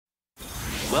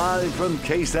Live from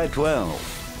KSAT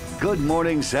 12. Good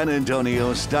Morning San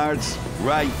Antonio starts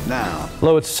right now.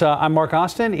 Hello, I'm Mark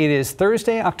Austin. It is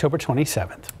Thursday, October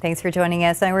 27th. Thanks for joining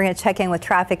us. And we're going to check in with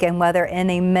traffic and weather in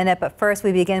a minute. But first,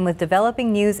 we begin with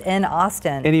developing news in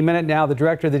Austin. Any minute now, the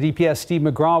director of the DPS, Steve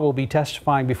McGraw, will be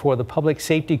testifying before the Public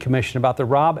Safety Commission about the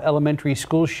Robb Elementary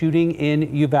School shooting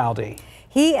in Uvalde.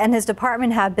 He and his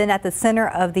department have been at the center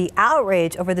of the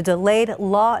outrage over the delayed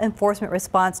law enforcement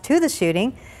response to the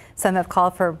shooting. Some have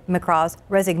called for McGraw's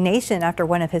resignation after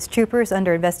one of his troopers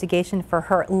under investigation for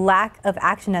her lack of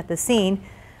action at the scene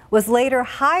was later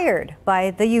hired by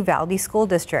the Uvalde School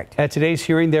District. At today's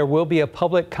hearing, there will be a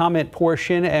public comment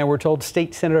portion, and we're told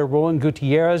State Senator Roland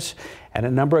Gutierrez and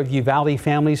a number of Uvalde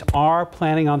families are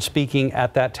planning on speaking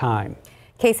at that time.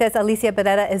 KSAT's Alicia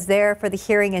Pereira is there for the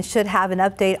hearing and should have an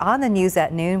update on the news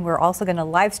at noon. We're also going to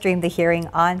live stream the hearing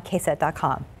on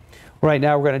KSAT.com. Right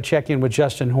now, we're going to check in with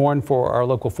Justin Horn for our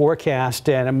local forecast.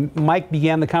 And Mike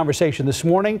began the conversation this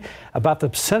morning about the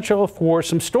potential for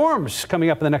some storms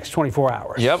coming up in the next 24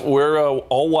 hours. Yep, we're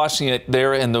all watching it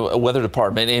there in the weather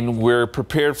department, and we're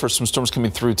prepared for some storms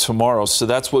coming through tomorrow. So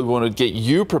that's what we want to get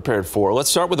you prepared for. Let's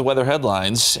start with the weather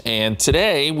headlines. And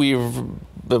today, we've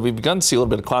begun to see a little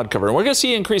bit of cloud cover. And we're going to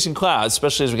see increasing clouds,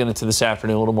 especially as we get into this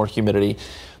afternoon, a little more humidity.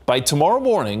 By tomorrow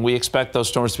morning, we expect those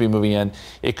storms to be moving in.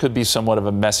 It could be somewhat of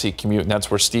a messy commute, and that's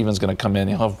where Steven's going to come in.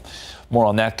 He'll have more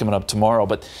on that coming up tomorrow.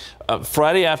 But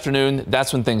Friday afternoon,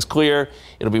 that's when things clear.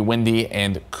 It'll be windy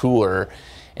and cooler.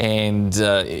 And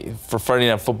for Friday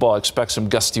Night Football, expect some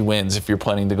gusty winds if you're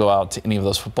planning to go out to any of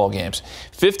those football games.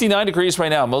 59 degrees right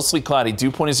now, mostly cloudy.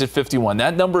 Dew point is at 51.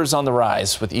 That number is on the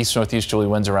rise with east-northeasterly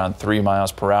winds around 3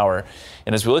 miles per hour.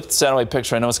 And as we look at the satellite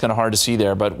picture, I know it's kind of hard to see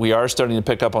there, but we are starting to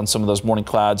pick up on some of those morning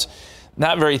clouds.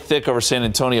 Not very thick over San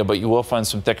Antonio, but you will find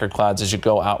some thicker clouds as you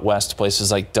go out west to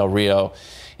places like Del Rio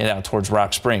and out towards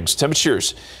Rock Springs.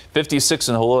 Temperatures, 56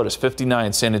 in Helotes, 59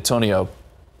 in San Antonio.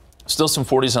 Still some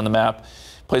 40s on the map.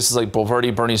 Places like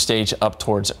Bulverde, Bernie Stage, up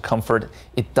towards Comfort.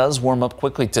 It does warm up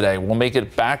quickly today. We'll make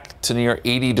it back to near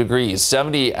 80 degrees,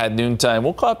 70 at noontime.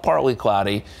 We'll call it partly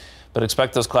cloudy, but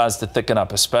expect those clouds to thicken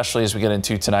up, especially as we get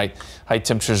into tonight. High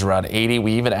temperatures around 80.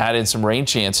 We even added some rain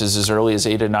chances as early as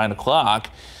 8 or 9 o'clock,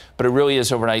 but it really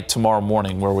is overnight tomorrow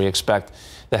morning where we expect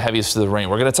the heaviest of the rain.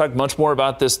 We're going to talk much more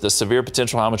about this, the severe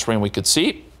potential, how much rain we could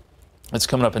see. It's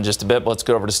coming up in just a bit, but let's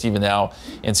go over to Steven now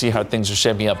and see how things are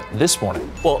shaping up this morning.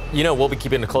 Well, you know, we'll be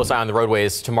keeping a close eye on the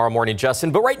roadways tomorrow morning,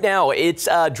 Justin. But right now, it's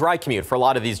a dry commute for a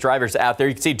lot of these drivers out there.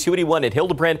 You can see 281 at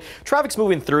Hildebrand. Traffic's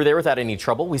moving through there without any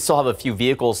trouble. We still have a few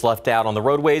vehicles left out on the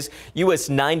roadways. US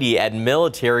 90 at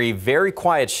Military, very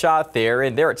quiet shot there.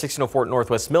 And there at 1604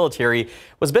 Northwest Military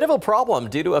was a bit of a problem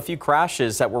due to a few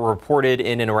crashes that were reported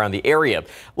in and around the area.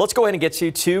 Let's go ahead and get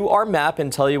you to our map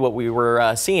and tell you what we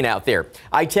were seeing out there.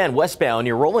 I-10 westbound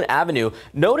near Roland Avenue.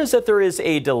 Notice that there is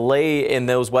a delay in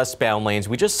those westbound lanes.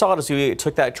 We just saw it as we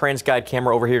took that TransGuide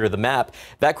camera over here to the map.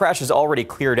 That crash is already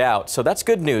cleared out, so that's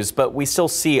good news, but we still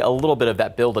see a little bit of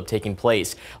that buildup taking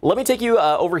place. Let me take you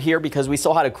over here because we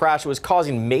still had a crash that was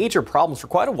causing major problems for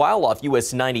quite a while off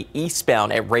US 90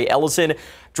 eastbound at Ray Ellison.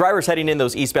 Drivers heading in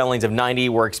those eastbound lanes of 90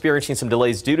 were experiencing some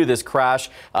delays due to this crash,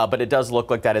 but it does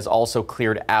look like that is also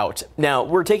cleared out. Now,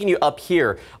 we're taking you up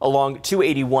here along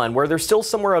 281, where there's still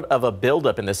somewhere of a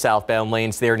buildup in the southbound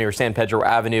lanes there near San Pedro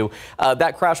Avenue.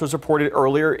 That crash was reported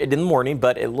earlier in the morning,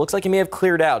 but it looks like it may have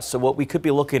cleared out. So what we could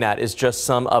be looking at is just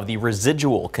some of the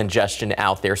residual congestion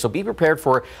out there. So be prepared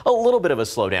for a little bit of a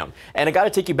slowdown. And I got to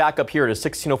take you back up here to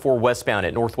 1604 westbound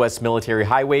at Northwest Military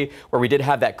Highway, where we did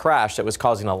have that crash that was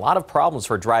causing a lot of problems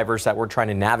for drivers that were trying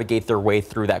to navigate their way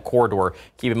through that corridor.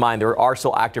 Keep in mind, there are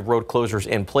still active road closures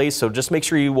in place, so just make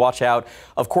sure you watch out.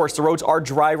 Of course, the roads are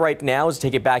dry right now. Let's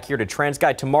take it back here to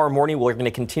TransGuide. Tomorrow morning, we're going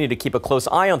to continue to keep a close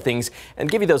eye on things and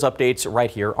give you those updates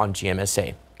right here on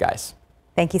GMSA. Guys.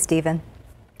 Thank you, Stephen.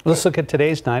 Let's look at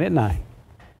today's 9 at 9.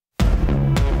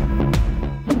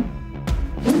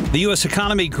 The U.S.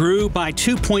 economy grew by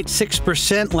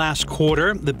 2.6% last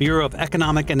quarter. The Bureau of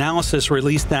Economic Analysis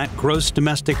released that gross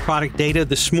domestic product data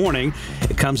this morning.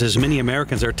 It comes as many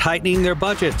Americans are tightening their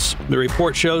budgets. The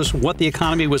report shows what the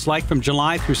economy was like from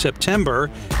July through September.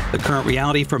 The current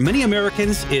reality for many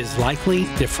Americans is likely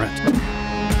different.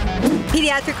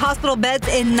 Pediatric hospital beds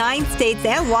in 9 states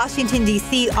and Washington,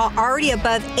 D.C. are already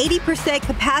above 80%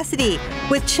 capacity,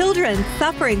 with children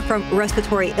suffering from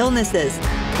respiratory illnesses.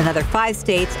 Another 5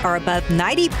 states are above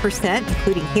 90%,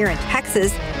 including here in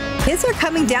Texas. Kids are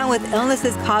coming down with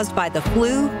illnesses caused by the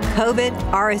flu, COVID,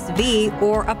 RSV,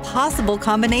 or a possible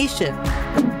combination.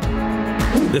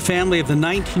 The family of the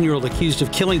 19-year-old accused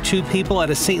of killing 2 people at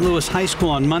a St. Louis high school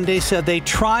on Monday said they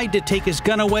tried to take his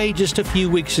gun away just a few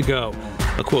weeks ago.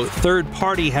 A, quote, third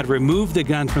party had removed the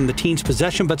gun from the teen's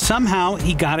possession, but somehow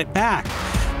he got it back.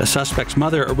 The suspect's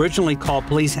mother originally called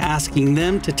police asking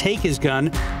them to take his gun,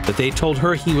 but they told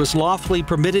her he was lawfully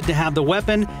permitted to have the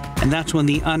weapon, and that's when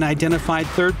the unidentified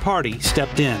third party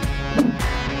stepped in.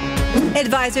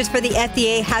 Advisors for the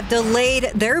FDA have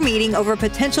delayed their meeting over a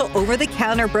potential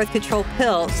over-the-counter birth control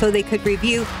pill so they could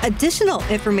review additional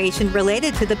information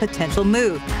related to the potential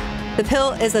move. The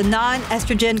pill is a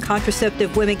non-estrogen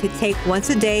contraceptive women could take once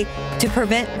a day to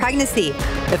prevent pregnancy.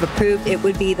 If approved, it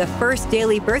would be the first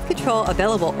daily birth control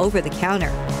available over the counter.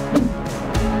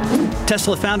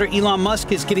 Tesla founder Elon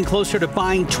Musk is getting closer to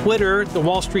buying Twitter. The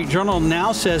Wall Street Journal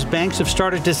now says banks have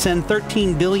started to send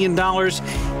 $13 billion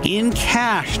in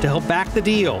cash to help back the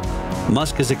deal.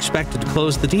 Musk is expected to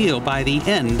close the deal by the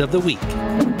end of the week.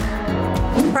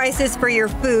 Prices for your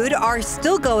food are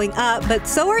still going up, but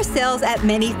so are sales at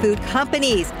many food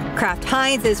companies. Kraft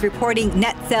Heinz is reporting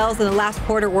net sales in the last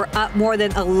quarter were up more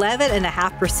than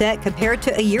 11.5% compared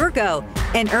to a year ago,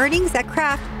 and earnings at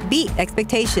Kraft beat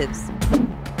expectations.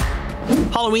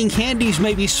 Halloween candies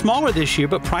may be smaller this year,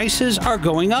 but prices are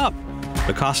going up.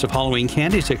 The cost of Halloween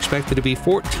candy is expected to be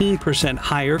 14%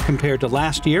 higher compared to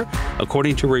last year,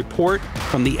 according to a report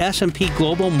from the S&P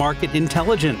Global Market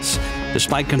Intelligence.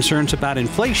 Despite concerns about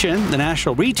inflation, the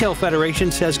National Retail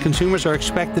Federation says consumers are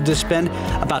expected to spend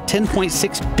about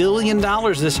 $10.6 billion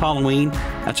this Halloween.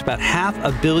 That's about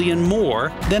 $500 million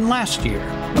more than last year.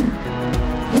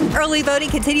 Early voting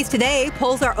continues today.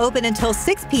 Polls are open until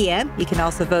 6 p.m. You can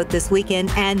also vote this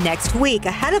weekend and next week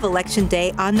ahead of Election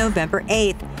Day on November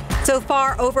 8th. So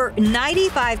far, over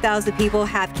 95,000 people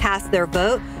have cast their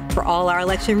vote. For all our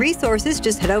election resources,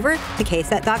 just head over to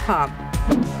KSAT.com.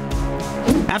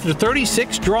 After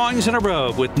 36 drawings in a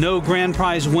row with no grand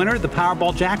prize winner, the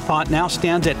Powerball jackpot now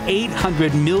stands at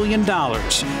 $800 million.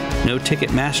 No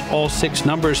ticket matched all 6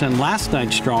 numbers in last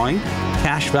night's drawing.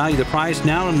 Cash value of the prize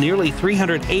now nearly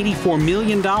 $384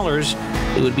 million.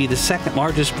 It would be the second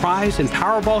largest prize in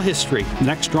Powerball history. The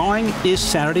next drawing is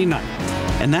Saturday night.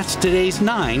 And that's today's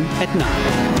 9 at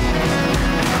 9.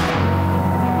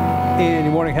 In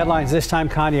your morning headlines, this time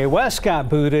Kanye West got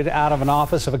booted out of an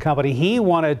office of a company he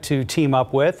wanted to team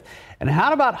up with. And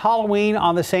how about Halloween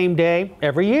on the same day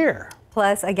every year?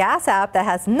 Plus, a gas app that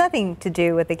has nothing to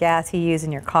do with the gas you use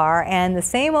in your car. And the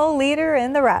same old leader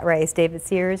in the rat race, David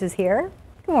Sears, is here.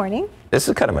 Good morning. This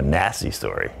is kind of a nasty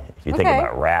story if you think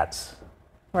about rats.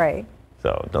 Right.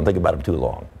 So don't think about them too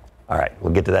long. All right,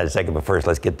 we'll get to that in a second, but first,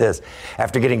 let's get this.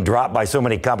 After getting dropped by so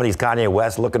many companies, Kanye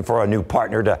West looking for a new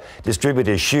partner to distribute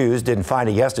his shoes, didn't find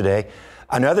it yesterday.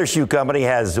 Another shoe company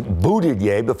has booted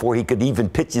Ye before he could even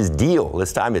pitch his deal.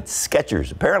 This time it's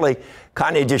Skechers. Apparently,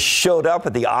 Kanye just showed up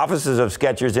at the offices of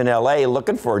Skechers in L.A.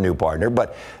 looking for a new partner,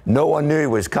 but no one knew he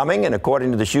was coming. And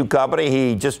according to the shoe company,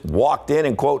 he just walked in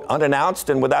and, quote, unannounced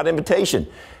and without invitation.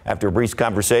 After a brief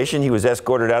conversation, he was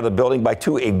escorted out of the building by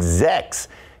 2 execs.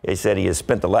 They said he has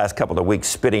spent the last couple of weeks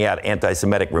spitting out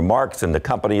anti-Semitic remarks, and the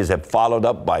companies have followed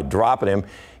up by dropping him.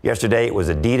 Yesterday, it was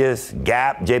Adidas,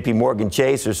 Gap, JP Morgan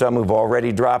Chase, or some who've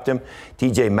already dropped him.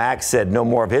 TJ Maxx said no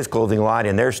more of his clothing line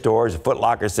in their stores. Foot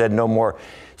Locker said no more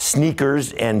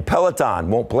sneakers, and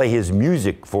Peloton won't play his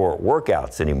music for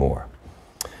workouts anymore.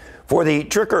 For the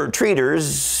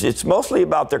trick-or-treaters, it's mostly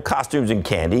about their costumes and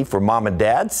candy. For mom and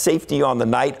dad, safety on the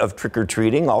night of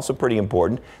trick-or-treating, also pretty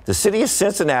important. The city of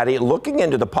Cincinnati looking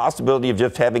into the possibility of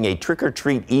just having a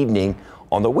trick-or-treat evening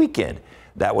on the weekend.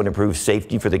 That would improve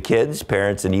safety for the kids,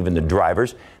 parents, and even the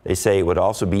drivers. They say it would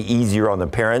also be easier on the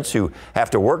parents who have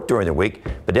to work during the week.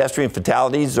 Pedestrian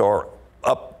fatalities are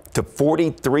up to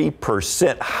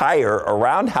 43% higher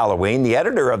around Halloween. The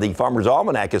editor of the Farmer's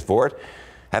Almanac is for it.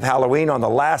 Have Halloween on the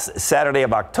last Saturday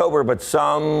of October, but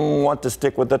some want to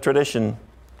stick with the tradition.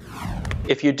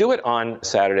 If you do it on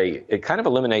Saturday, it kind of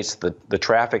eliminates the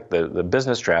traffic, the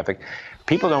business traffic.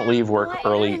 People don't leave work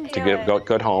early to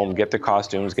go home, get their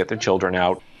costumes, get their children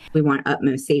out. We want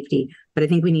utmost safety, but I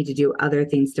think we need to do other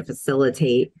things to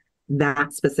facilitate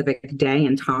that specific day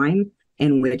and time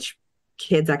in which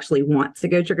kids actually want to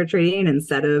go trick-or-treating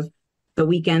instead of the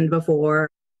weekend before.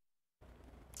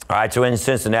 All right, so in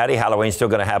Cincinnati, Halloween's still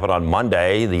going to happen on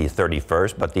Monday, the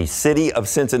 31st, but the City of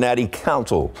Cincinnati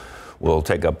Council will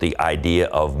take up the idea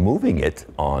of moving it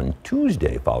on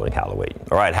Tuesday following Halloween.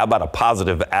 All right, how about a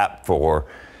positive app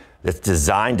that's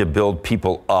designed to build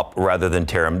people up rather than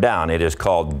tear them down? It is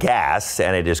called Gas,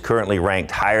 and it is currently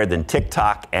ranked higher than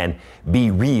TikTok and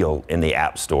Be Real in the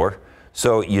App Store.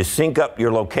 So you sync up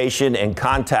your location and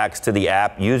contacts to the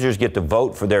app. Users get to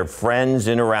vote for their friends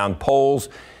in around polls.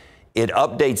 It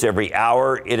updates every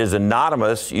hour. It is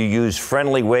anonymous. You use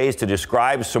friendly ways to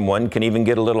describe someone, can even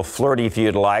get a little flirty if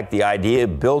you'd like. The idea,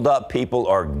 build up people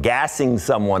or gassing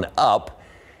someone up.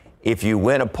 If you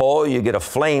win a poll, you get a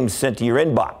flame sent to your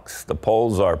inbox. The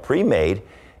polls are pre-made,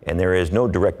 and there is no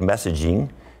direct messaging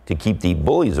to keep the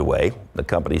bullies away. The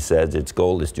company says its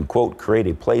goal is to, quote, create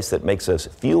a place that makes us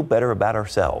feel better about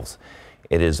ourselves.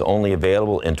 It is only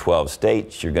available in 12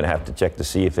 states. You're going to have to check to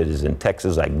see if it is in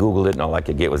Texas. I Googled it, and all I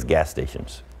could get was gas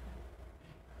stations.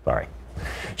 Sorry.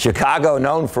 Chicago,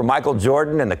 known for Michael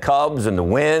Jordan and the Cubs and the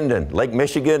Wind and Lake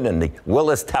Michigan and the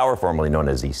Willis Tower, formerly known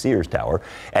as the Sears Tower.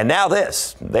 And now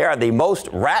this. They are the most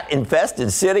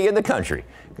rat-infested city in the country.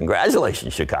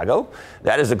 Congratulations, Chicago.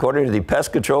 That is according to the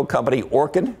pest control company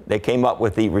Orkin. They came up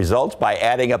with the results by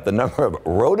adding up the number of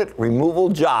rodent removal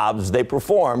jobs they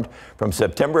performed from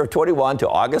September of 21 to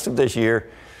August of this year.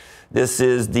 This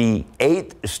is the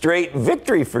 8th straight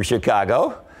victory for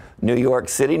Chicago. New York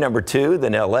City, number 2,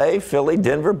 then LA, Philly,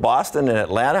 Denver, Boston, and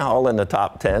Atlanta, all in the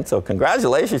top 10. So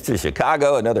congratulations to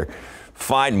Chicago. Another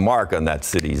fine mark on that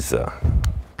city's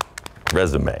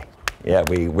resume. Yeah,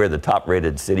 we're the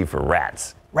top-rated city for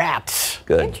rats. Rats.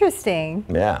 Good. Interesting.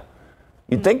 Yeah.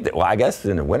 You'd think that, well, I guess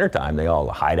in the wintertime they all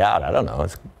hide out. I don't know.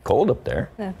 It's cold up there.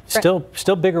 Yeah.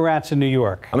 Still bigger rats in New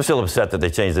York. I'm still upset that they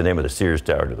changed the name of the Sears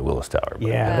Tower to the Willis Tower.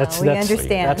 Yeah, we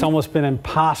understand. That's almost been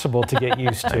impossible to get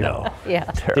used to. I know. Yeah.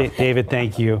 David,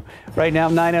 thank you. Right now,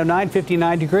 9:09,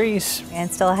 59 degrees. And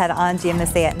still ahead on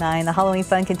GMSA at 9. The Halloween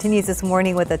fun continues this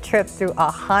morning with a trip through a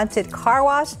haunted car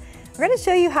wash. We're going to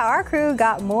show you how our crew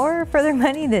got more for their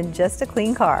money than just a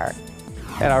clean car.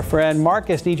 And our friend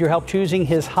Marcus needs your help choosing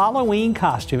his Halloween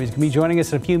costume. He's going to be joining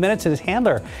us in a few minutes, and his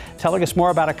handler telling us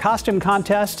more about a costume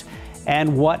contest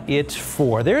and what it's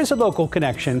for. There is a local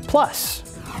connection.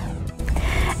 Plus,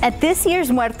 at this year's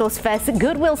Muertos Fest,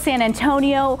 Goodwill San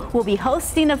Antonio will be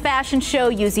hosting a fashion show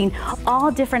using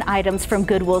all different items from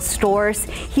Goodwill stores.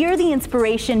 Hear the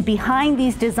inspiration behind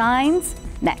these designs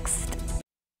next.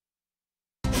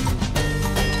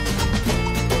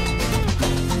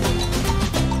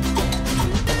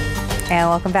 And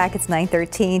welcome back. It's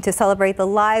 9:13. To celebrate the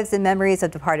lives and memories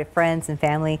of departed friends and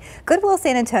family, Goodwill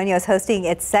San Antonio is hosting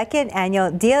its 2nd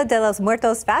annual Dia de los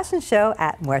Muertos fashion show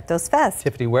at Muertos Fest.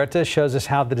 Tiffany Huerta shows us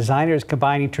how the designer is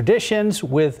combining traditions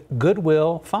with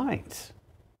Goodwill finds.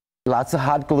 Lots of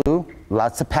hot glue,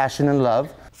 lots of passion and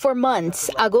love. For months,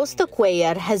 Agosto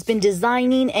Cuellar has been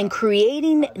designing and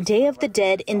creating Day of the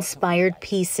Dead inspired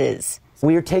pieces.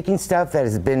 We are taking stuff that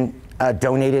has been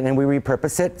donated and we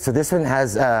repurpose it. So this one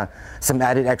has some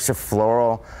added extra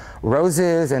floral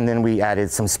roses, and then we added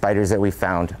some spiders that we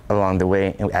found along the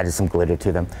way and we added some glitter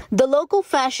to them. The local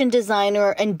fashion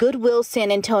designer and Goodwill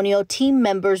San Antonio team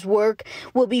members' work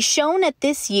will be shown at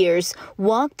this year's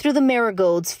Walk Through the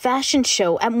Marigolds fashion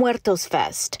show at Muertos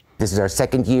Fest. This is our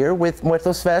 2nd year with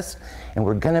Muertos Fest, and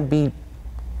we're going to be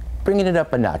bringing it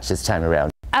up a notch this time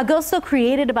around. Agosto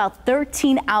created about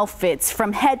 13 outfits,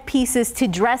 from headpieces to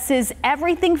dresses,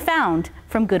 everything found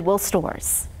from Goodwill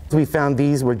stores. We found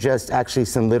these were just actually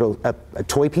some little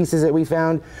toy pieces that we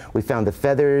found. We found the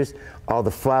feathers, all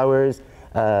the flowers,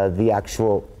 the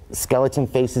actual skeleton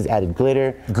faces, added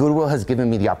glitter. Goodwill has given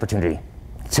me the opportunity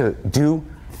to do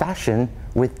fashion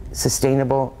with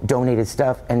sustainable donated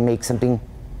stuff and make something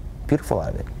beautiful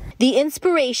out of it. The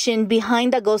inspiration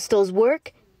behind Agosto's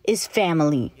work is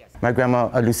family. My grandma,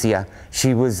 Lucia,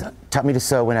 she taught me to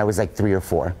sew when I was like 3 or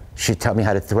 4. She taught me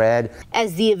how to thread.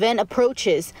 As the event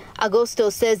approaches,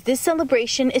 Agosto says this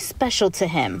celebration is special to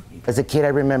him. As a kid, I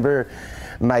remember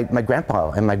my grandpa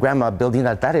and my grandma building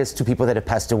altares to people that have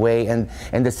passed away, and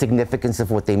the significance of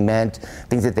what they meant,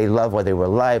 things that they loved while they were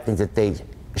alive, things that they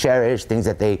cherished, things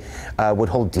that they would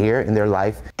hold dear in their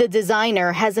life. The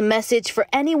designer has a message for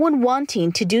anyone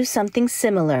wanting to do something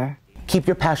similar. Keep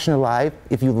your passion alive.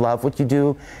 If you love what you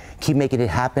do, keep making it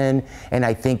happen, and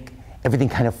I think everything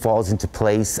kind of falls into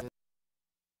place.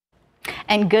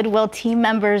 And Goodwill team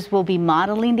members will be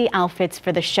modeling the outfits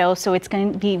for the show, so it's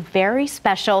going to be very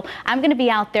special. I'm going to be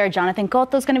out there. Jonathan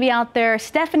Cotto's going to be out there.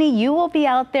 Stephanie, you will be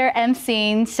out there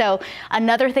emceeing. So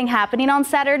another thing happening on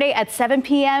Saturday at 7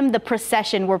 p.m., the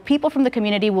procession, where people from the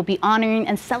community will be honoring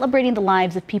and celebrating the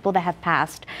lives of people that have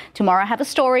passed. Tomorrow I have a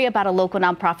story about a local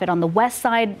nonprofit on the west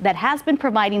side that has been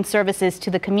providing services to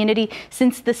the community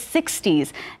since the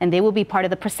 60s, and they will be part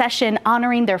of the procession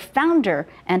honoring their founder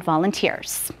and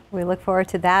volunteers. We look forward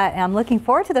to that. And I'm looking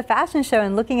forward to the fashion show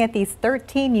and looking at these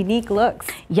 13 unique looks.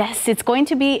 Yes, it's going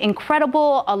to be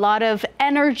incredible, a lot of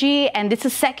energy, and it's a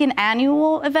 2nd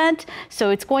annual event, so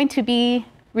it's going to be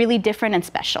really different and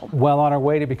special. Well on our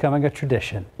way to becoming a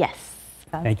tradition. Yes.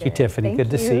 Thank you, Tiffany. Thank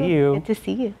Good to see you. Good to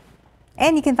see you.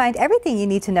 And you can find everything you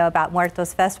need to know about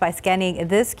Muertos Fest by scanning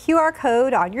this QR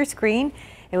code on your screen.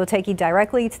 It will take you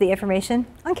directly to the information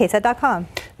on KSAT.com.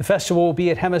 The festival will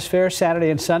be at Hemisphere Saturday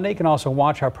and Sunday. You can also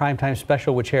watch our primetime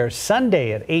special, which airs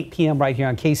Sunday at 8 p.m. right here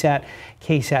on KSAT,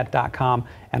 KSAT.com,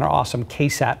 and our awesome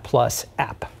KSAT Plus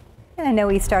app. And I know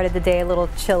we started the day a little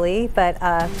chilly, but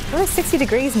we're 60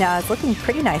 degrees now. It's looking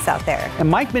pretty nice out there. And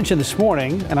Mike mentioned this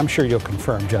morning, and I'm sure you'll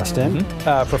confirm, Justin,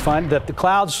 for fun, that the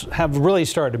clouds have really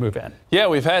started to move in. Yeah,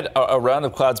 we've had a round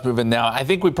of clouds move in now. I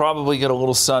think we probably get a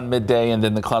little sun midday, and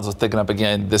then the clouds will thicken up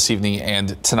again this evening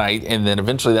and tonight, and then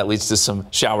eventually that leads to some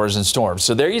showers and storms.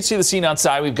 So there you see the scene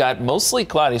outside. We've got mostly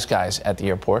cloudy skies at the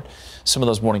airport. Some of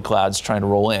those morning clouds trying to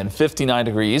roll in. 59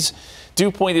 degrees. Dew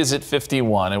point is at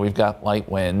 51, and we've got light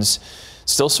winds.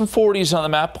 Still some 40s on the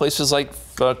map, places like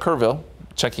Kerrville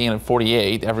checking in at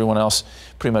 48. Everyone else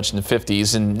pretty much in the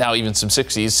 50s, and now even some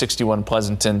 60s, 61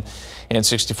 Pleasanton and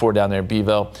 64 down there in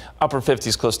Beeville. Upper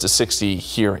 50s close to 60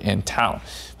 here in town.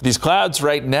 These clouds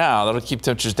right now, that'll keep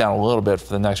temperatures down a little bit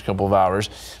for the next couple of hours,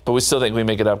 but we still think we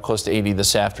make it up close to 80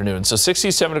 this afternoon. So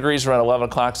 67 degrees around 11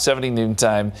 o'clock, 70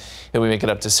 noontime, and we make it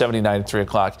up to 79 at 3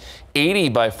 o'clock, 80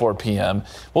 by 4 p.m.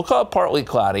 We'll call it partly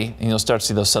cloudy, and you'll start to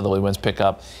see those southerly winds pick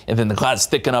up, and then the clouds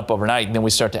thicken up overnight, and then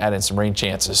we start to add in some rain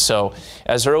chances. So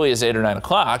as early as 8 or 9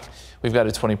 o'clock, we've got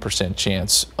a 20%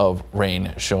 chance of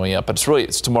rain showing up. But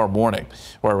it's tomorrow morning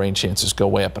where our rain chances go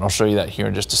way up, and I'll show you that here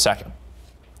in just a second.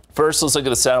 First, let's look at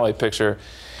the satellite picture,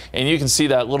 and you can see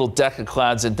that little deck of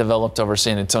clouds that developed over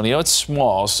San Antonio. It's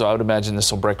small, so I would imagine this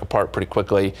will break apart pretty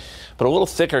quickly, but a little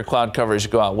thicker cloud cover as you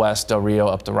go out west, Del Rio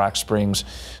up to Rock Springs.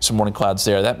 Some morning clouds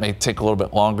there. That may take a little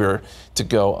bit longer to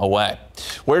go away.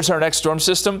 Where's our next storm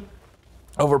system?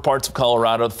 Over parts of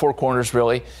Colorado, the Four Corners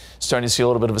really starting to see a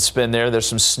little bit of a spin there. There's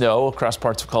some snow across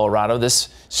parts of Colorado. This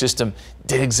system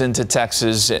digs into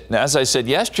Texas. And as I said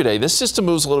yesterday, this system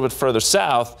moves a little bit further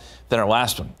south than our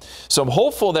last one. So I'm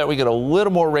hopeful that we get a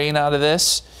little more rain out of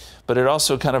this, but it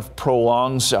also kind of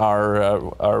prolongs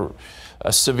our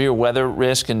severe weather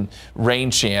risk and rain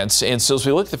chance. And so as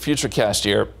we look at the futurecast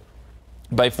here,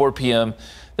 by 4 p.m.,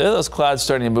 there are those clouds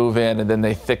starting to move in, and then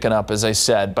they thicken up, as I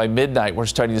said. By midnight, we're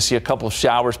starting to see a couple of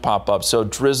showers pop up, so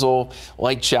drizzle,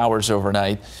 light showers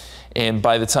overnight. And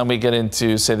by the time we get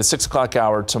into, say, the 6 o'clock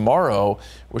hour tomorrow,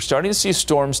 we're starting to see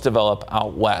storms develop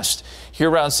out west.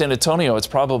 Here around San Antonio, it's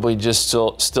probably just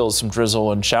still some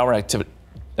drizzle and shower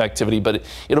activity, but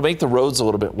it'll make the roads a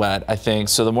little bit wet, I think.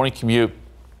 So the morning commute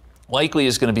likely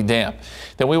is going to be damp.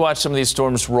 Then we watch some of these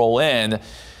storms roll in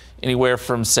anywhere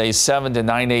from, say, 7 to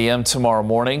 9 a.m. tomorrow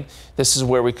morning. This is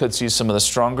where we could see some of the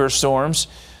stronger storms.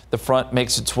 The front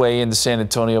makes its way into San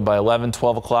Antonio by 11,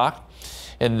 12 o'clock.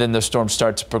 And then the storms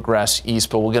start to progress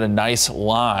east, but we'll get a nice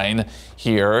line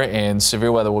here, and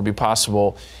severe weather will be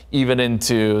possible even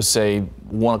into, say,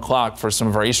 1 o'clock for some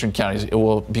of our eastern counties. It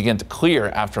will begin to clear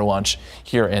after lunch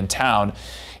here in town.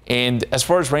 And as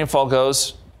far as rainfall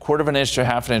goes, 1/4 inch to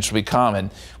 1/2 inch will be common.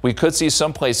 We could see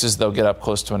some places, though, get up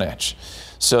close to an inch.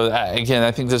 So again, I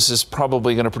think this is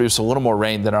probably going to produce a little more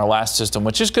rain than our last system,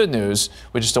 which is good news.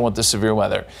 We just don't want the severe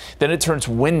weather. Then it turns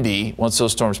windy once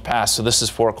those storms pass. So this is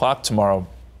 4 o'clock tomorrow,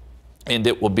 and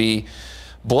it will be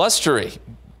blustery.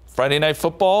 Friday night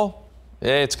football,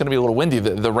 it's going to be a little windy.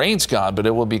 The rain's gone, but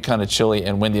it will be kind of chilly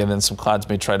and windy, and then some clouds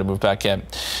may try to move back in.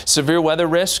 Severe weather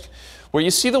risk. Where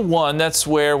you see the one, that's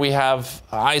where we have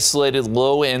isolated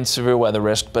low-end severe weather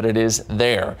risk, but it is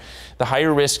there. The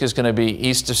higher risk is going to be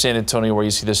east of San Antonio, where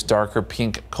you see this darker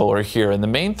pink color here. And the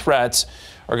main threats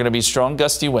are going to be strong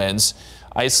gusty winds,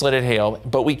 isolated hail,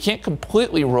 but we can't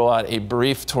completely rule out a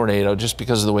brief tornado just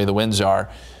because of the way the winds are.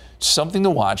 Something to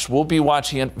watch. We'll be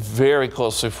watching it very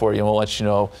closely for you, and we'll let you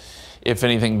know if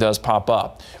anything does pop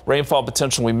up. Rainfall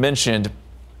potential we mentioned.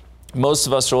 Most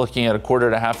of us are looking at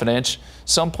 1/4 to 1/2 inch.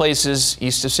 Some places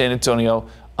east of San Antonio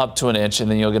up to an inch, and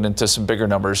then you'll get into some bigger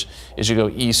numbers as you go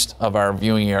east of our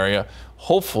viewing area.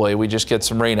 Hopefully we just get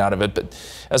some rain out of it. But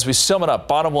as we sum it up,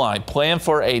 bottom line, plan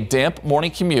for a damp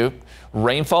morning commute,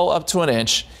 rainfall up to an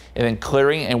inch, and then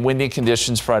clearing and windy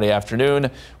conditions Friday afternoon.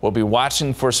 We'll be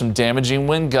watching for some damaging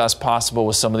wind gusts possible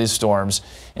with some of these storms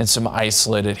and some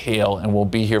isolated hail, and we'll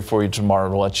be here for you tomorrow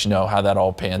to let you know how that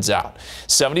all pans out.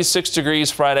 76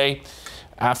 degrees Friday.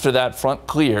 After that front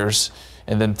clears,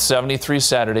 and then 73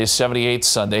 Saturday, 78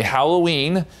 Sunday.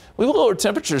 Halloween, we will lower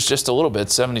temperatures just a little bit,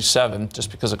 77,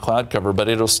 just because of cloud cover, but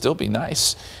it'll still be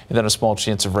nice. And then a small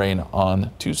chance of rain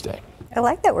on Tuesday. I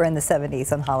like that we're in the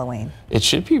 70s on Halloween. It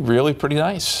should be really pretty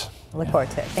nice. Look forward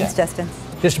to it. Thanks, Justin.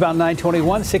 Just about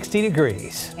 9:21, 60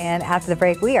 degrees. And after the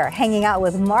break, we are hanging out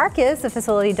with Marcus, the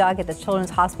facility dog at the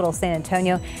Children's Hospital San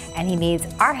Antonio, and he needs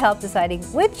our help deciding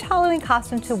which Halloween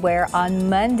costume to wear on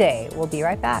Monday. We'll be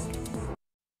right back.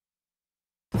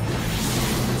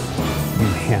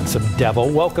 Handsome devil.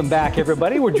 Welcome back,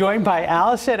 everybody. We're joined by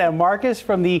Allison and Marcus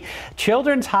from the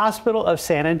Children's Hospital of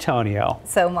San Antonio.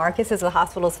 So Marcus is the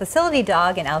hospital's facility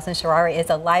dog, and Allison Sharari is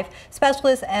a life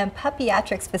specialist and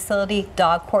puppiatrics facility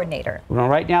dog coordinator. Well,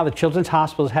 right now, the Children's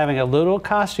Hospital is having a little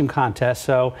costume contest,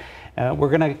 so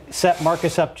we're going to set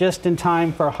Marcus up just in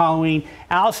time for Halloween.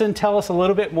 Allison, tell us a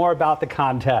little bit more about the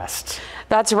contest.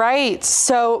 That's right.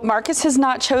 So Marcus has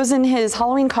not chosen his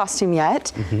Halloween costume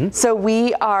yet. So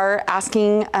we are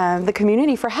asking the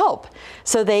community for help.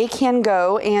 So they can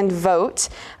go and vote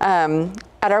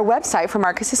at our website for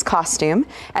Marcus's costume.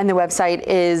 And the website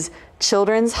is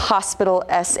Children's Hospital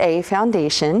SA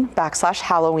Foundation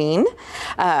 /Halloween.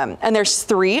 And there's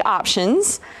 3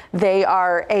 options. They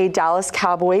are a Dallas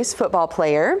Cowboys football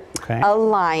player, a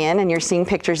lion, and you're seeing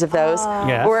pictures of those,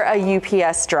 or a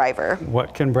UPS driver.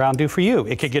 What can Brown do for you?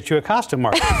 It could get you a costume,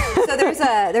 Marcus. So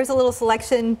there's a little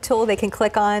selection tool they can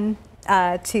click on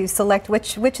to select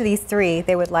which of these 3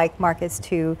 they would like Marcus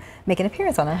to make an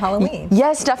appearance on Halloween.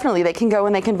 Yes, definitely. They can go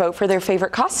and they can vote for their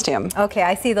favorite costume. Okay,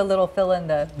 I see the little fill in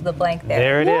the blank there.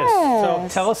 There it is. So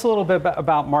tell us a little bit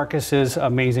about Marcus's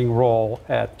amazing role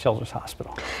at Children's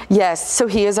Hospital. Yes, so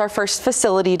he is our first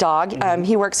facility dog.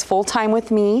 He works full-time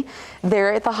with me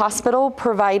there at the hospital,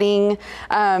 providing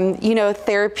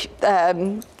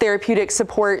therapeutic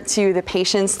support to the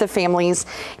patients, the families,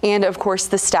 and of course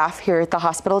the staff here at the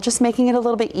hospital, just making it a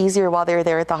little bit easier while they're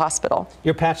there at the hospital.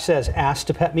 Your patch says, "Asked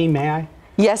to pet me, may I?"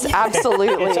 Yes,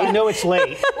 absolutely. I know it's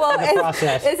late well, in the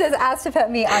process. It says, "Asked to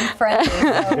pet me, I'm friendly."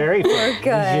 So very we're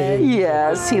good.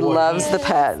 Yes, he loves the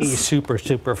pets. He's super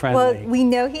friendly. Well, we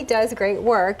know he does great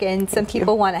work, and some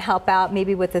people want to help out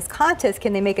maybe with this contest.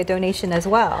 Can they make a donation as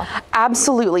well?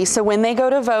 Absolutely. So when they go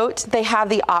to vote, they have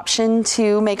the option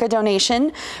to make a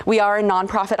donation. We are a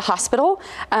nonprofit hospital,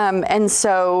 and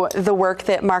so the work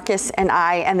that Marcus and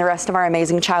I and the rest of our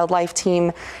amazing Child Life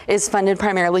team is funded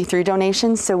primarily through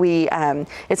donations. So we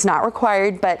it's not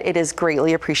required, but it is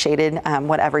greatly appreciated,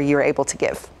 whatever you're able to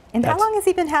give. And how long has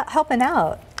he been helping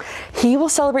out? He will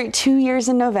celebrate 2 years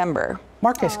in November.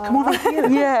 Marcus, come on here.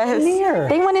 Yes. Come here.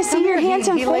 They want to see your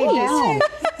handsome face. Laid down.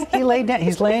 He laid down.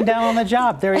 He's laying down on the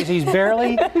job. There he is. He's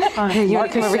barely. You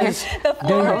want to come over here? The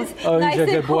floor is nice he's a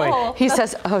good boy. cool. He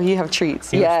says, "Oh, you have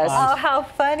treats." Yes. Oh, how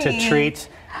funny. To treats.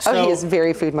 So, he is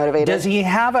very food motivated. Does he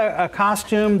have a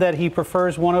costume that he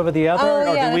prefers one over the other,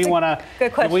 or do we want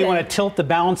to tilt the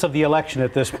balance of the election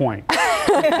at this point?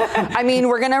 I mean,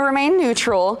 we're going to remain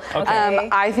neutral. Okay.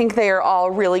 I think they are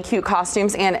all really cute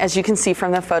costumes, and as you can see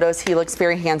from the photos, he looks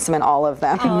very handsome in all of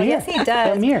them. Oh, yes, he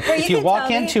does. Come here. Well, if you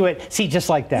walk into it, see, just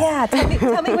like that. Yeah, tell me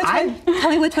which one. Tell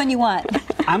me which one you want.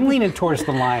 I'm leaning towards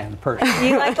the lion, personally.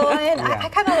 You like the lion? Yeah. I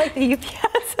kind of like the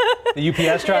UPS. The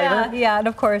UPS driver? Yeah, and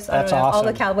of course, that's awesome. All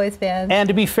the Cowboys fans. And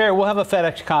to be fair, we'll have a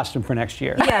FedEx costume for next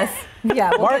year. Yes.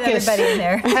 Yeah, we'll Marcus, get everybody in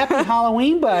there. Happy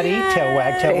Halloween, buddy. Tail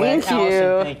wag, tail wag. Thank you.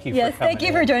 Allison, thank you Yes, for coming thank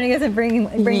you for joining us and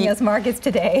bringing us Marcus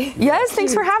today. Yes,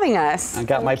 thanks for having us. I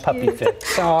got my puppy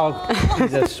fix. Oh,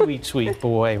 he's a sweet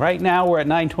boy. Right now, we're at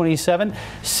 9:27,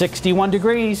 61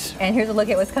 degrees. And here's a look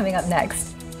at what's coming up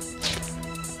next.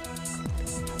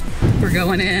 We're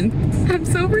going in. I'm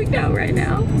so freaked out right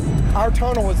now. Our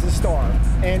tunnel is the star,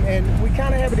 and we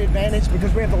kind of have an advantage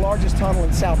because we have the largest tunnel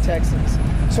in South Texas.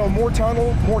 So more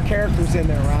tunnel, more characters in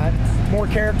there, right? More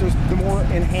characters, the more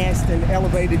enhanced and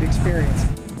elevated experience.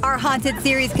 Our Haunted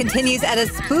series continues at a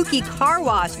spooky car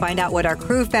wash. Find out what our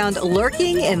crew found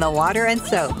lurking in the water and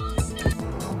soap.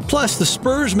 Plus, the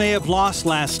Spurs may have lost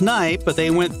last night, but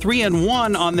they went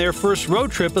 3-1 on their first road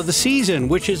trip of the season,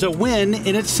 which is a win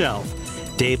in itself.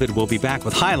 David will be back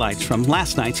with highlights from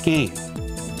last night's game.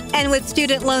 And with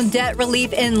student loan debt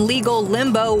relief in legal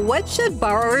limbo, what should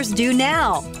borrowers do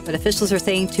now? But officials are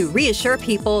saying to reassure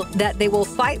people that they will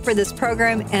fight for this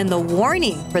program and the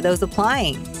warning for those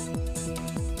applying.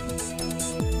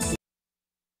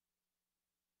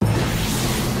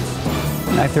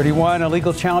 .931, a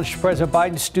legal challenge to President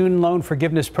Biden's student loan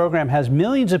forgiveness program has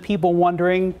millions of people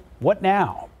wondering, what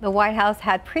now? The White House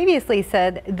had previously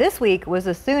said this week was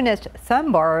the soonest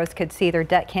some borrowers could see their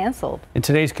debt canceled. In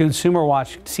today's Consumer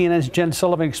Watch, CNN's Jen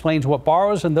Sullivan explains what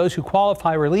borrowers and those who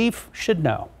qualify relief should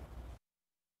know.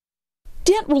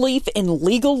 Debt relief in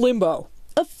legal limbo.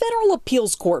 A federal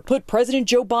appeals court put President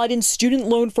Joe Biden's student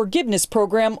loan forgiveness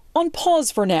program on pause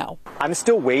for now. I'm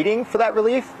still waiting for that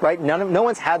relief, right? No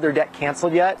one's had their debt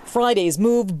canceled yet. Friday's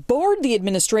move barred the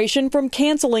administration from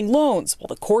canceling loans, while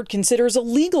the court considers a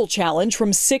legal challenge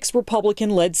from 6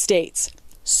 Republican-led states.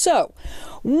 So,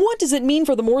 what does it mean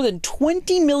for the more than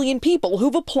 20 million people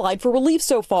who've applied for relief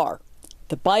so far?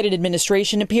 The Biden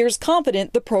administration appears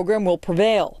confident the program will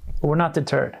prevail. We're not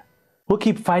deterred. We'll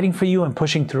keep fighting for you and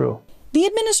pushing through. The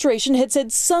administration had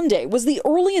said Sunday was the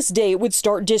earliest day it would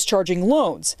start discharging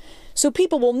loans. So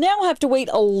people will now have to wait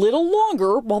a little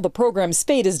longer while the program's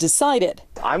fate is decided.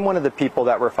 I'm one of the people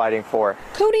that we're fighting for.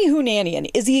 Cody Hunanian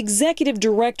is the executive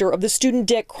director of the Student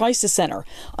Debt Crisis Center,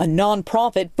 a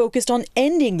nonprofit focused on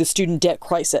ending the student debt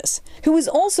crisis, who is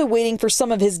also waiting for some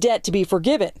of his debt to be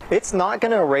forgiven. It's not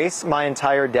going to erase my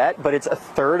entire debt, but it's a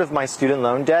third of my student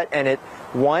loan debt, and it,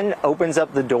 one, opens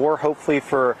up the door, hopefully,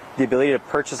 for the ability to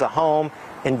purchase a home,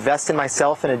 invest in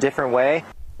myself in a different way.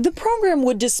 The program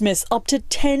would dismiss up to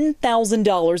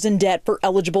 $10,000 in debt for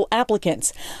eligible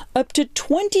applicants, up to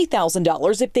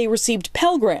 $20,000 if they received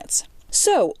Pell Grants.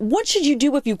 So, what should you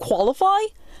do if you qualify?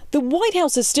 The White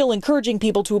House is still encouraging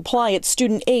people to apply at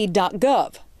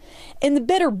studentaid.gov. And the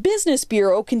Better Business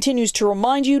Bureau continues to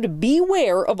remind you to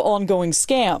beware of ongoing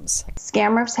scams.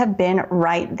 Scammers have been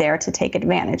right there to take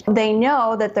advantage. They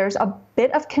know that there's a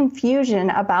bit of confusion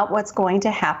about what's going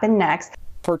to happen next.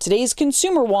 For today's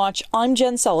Consumer Watch, I'm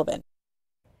Jen Sullivan.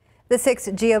 The 6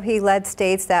 GOP-led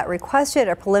states that requested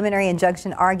a preliminary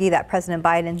injunction argue that President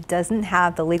Biden doesn't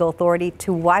have the legal authority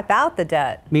to wipe out the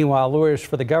debt. Meanwhile, lawyers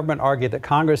for the government argued that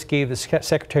Congress gave the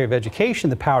Secretary of Education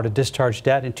the power to discharge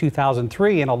debt in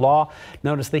 2003 in a law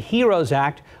known as the HEROES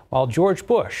Act while George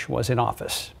Bush was in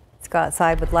office. Let's go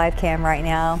outside with live cam right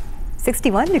now.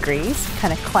 61 degrees,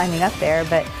 kind of climbing up there,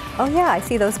 but oh yeah, I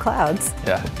see those clouds.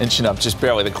 Yeah, inching up just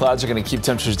barely. The clouds are going to keep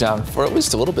temperatures down for at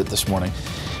least a little bit this morning.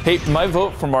 Hey, my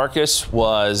vote for Marcus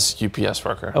was UPS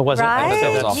worker. Oh, was it? Right?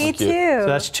 That was awfully Me cute. too. So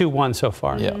that's 2-1 so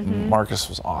far. Yeah, Marcus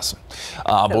was awesome.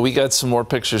 But we got some more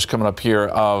pictures coming up here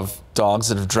of dogs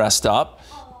that have dressed up.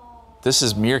 This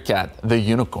is Meerkat, the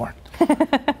unicorn.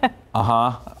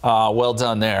 Well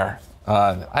done there.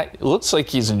 It looks like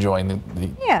he's enjoying the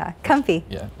Yeah, comfy.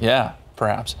 Yeah,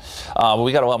 perhaps. But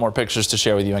we got a lot more pictures to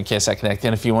share with you on KSAT Connect.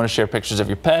 And if you want to share pictures of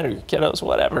your pet or your kiddos,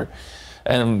 whatever,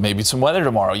 and maybe some weather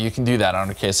tomorrow, you can do that on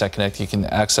our KSAT Connect. You can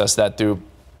access that through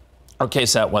our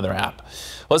KSAT weather app.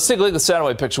 Let's take a look at the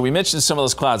satellite picture. We mentioned some of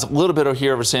those clouds a little bit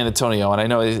here over San Antonio, and I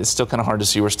know it's still kind of hard to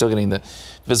see. We're still getting the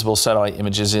visible satellite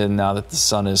images in now that the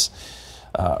sun is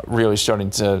really starting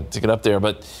to get up there.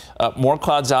 But more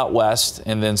clouds out west,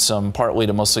 and then some partly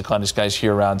to mostly cloudy skies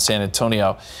here around San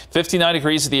Antonio. 59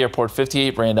 degrees at the airport,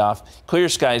 58 Randolph. Clear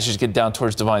skies as you get down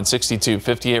towards Divine, 62,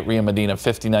 58 Rio Medina,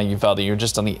 59 Uvalde. You're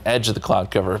just on the edge of the cloud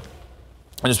cover.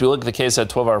 And as we look at the KSAT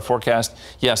 12-hour forecast,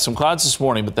 yes, some clouds this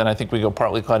morning, but then I think we go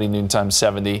partly cloudy noontime,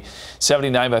 70,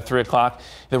 79 by 3 o'clock.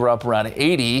 Then we're up around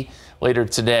 80 later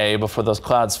today before those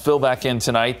clouds fill back in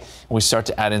tonight and we start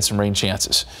to add in some rain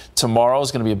chances. Tomorrow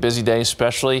is going to be a busy day,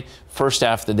 especially first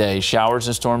half of the day. Showers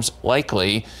and storms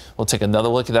likely. We'll take another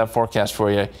look at that forecast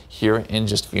for you here in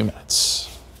just a few minutes.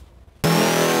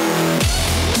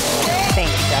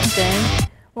 Thanks, Justin.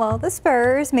 Well, the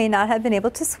Spurs may not have been able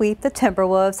to sweep the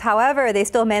Timberwolves. However, they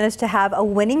still managed to have a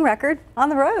winning record on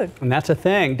the road. And that's a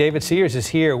thing. David Sears is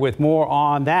here with more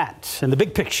on that and the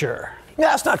big picture.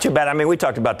 Yeah, it's not too bad. I mean, we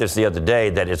talked about this the other day,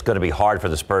 that it's going to be hard for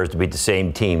the Spurs to beat the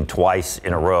same team twice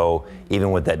in a row,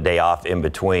 even with that day off in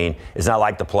between. It's not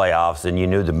like the playoffs, and you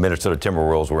knew the Minnesota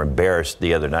Timberwolves were embarrassed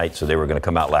the other night, so they were going to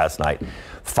come out last night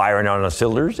firing on the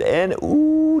cylinders, and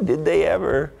ooh, did they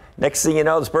ever. Next thing you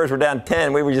know, the Spurs were down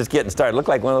 10. We were just getting started. It looked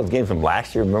like one of those games from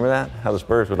last year. Remember that? How the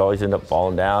Spurs would always end up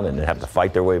falling down and have to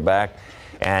fight their way back.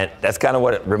 And that's kind of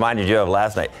what it reminded you of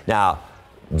last night. Now,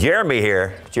 Jeremy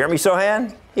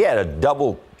Sohan, he had a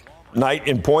double night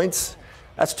in points.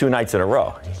 That's 2 nights in a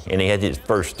row. And he had his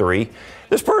first 3.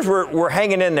 The Spurs were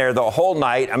hanging in there the whole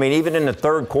night. I mean, even in the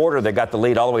third quarter, they got the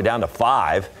lead all the way down to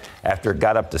 5 after it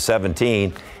got up to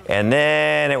 17. And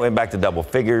then it went back to double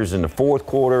figures in the fourth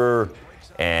quarter.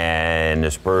 And the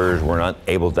Spurs were not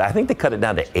able to, I think they cut it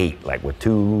down to 8, like with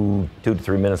 2 to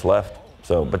 3 minutes left.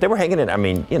 So, but they were hanging in, I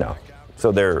mean, you know,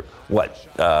 so they're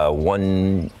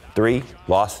 1-3,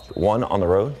 lost 1 on the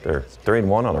road. They're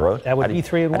 3-1 on the road. That would be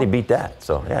 3-1. How do you beat that?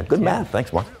 So, yeah, good math.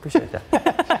 Thanks, Mark. Appreciate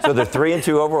that. So they're 3-2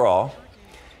 overall.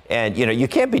 And, you know, you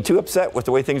can't be too upset with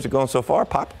the way things are going so far.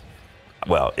 Pop,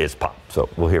 well, it's Pop. So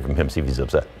we'll hear from him, see if he's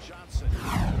upset.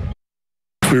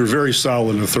 we were very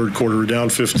solid in the third quarter. We were down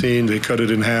 15. They cut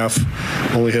it in half,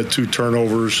 only had 2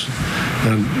 turnovers.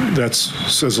 And that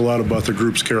says a lot about the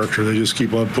group's character. They just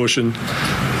keep on pushing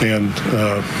and,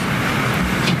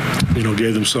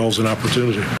 gave themselves an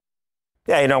opportunity.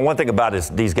 Yeah, one thing about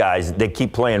these guys, they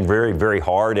keep playing very, very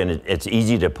hard, and it's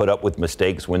easy to put up with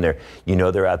mistakes when they're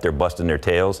out there busting their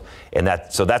tails, and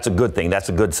so that's a good thing. That's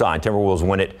a good sign. Timberwolves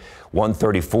win it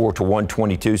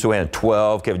 134-122. So we had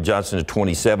 12. Kevin Johnson at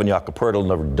 27. Jakob Poeltl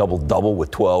another double-double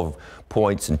with 12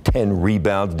 points and 10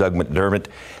 rebounds. Doug McDermott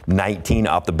 19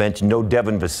 off the bench. No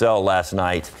Devin Vassell last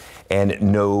night, and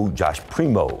no Josh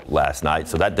Primo last night.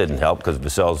 So that didn't help because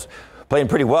Vassell's playing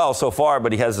pretty well so far,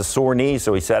 but he has a sore knee,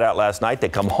 so he sat out last night. They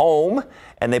come home,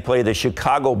 and they play the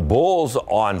Chicago Bulls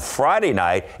on Friday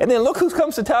night. And then look who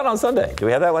comes to town on Sunday. Do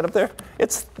we have that one up there?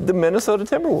 It's the Minnesota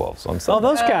Timberwolves on Sunday. Oh,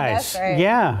 those guys. Right.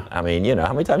 Yeah. I mean,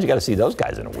 how many times you got to see those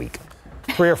guys in a week?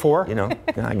 3 or 4.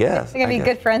 I guess. They're going to be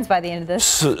good friends by the end of this.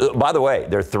 So, by the way,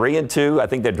 they're 3-2. I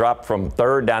think they dropped from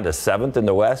 3rd down to 7th in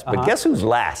the West. But guess who's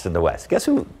last in the West? Guess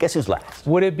who's last?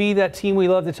 Would it be that team we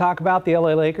love to talk about, the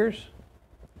LA Lakers?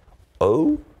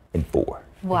 0-4.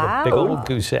 Wow. Big old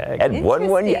goose egg. Had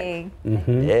one yet.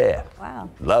 Mm-hmm. Yeah. Wow.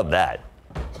 Love that.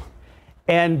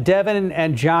 And Devin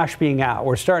and Josh being out,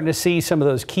 we're starting to see some of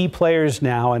those key players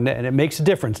now, and it makes a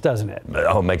difference, doesn't it?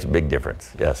 Oh, it makes a big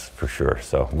difference. Yes, for sure.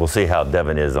 So we'll see how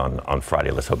Devin is on Friday.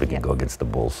 Let's hope he can go against the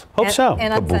Bulls. Hope so.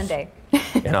 And on Sunday.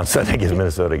 And on Sunday against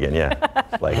Minnesota again, yeah.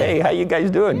 Like, hey, how you guys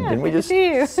doing? Yeah, Didn't we just see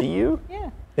you? Yeah.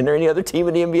 Is there any other team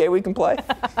in the NBA we can play?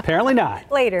 Apparently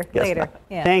not. Later. Not.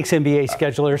 Yeah. Thanks, NBA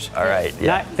schedulers. All right.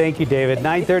 Yeah. Thank you, David.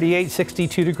 9:38,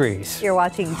 62 degrees. You're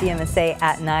watching GMSA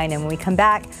at 9, and when we come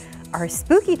back, our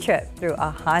spooky trip through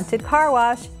a haunted car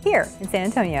wash here in San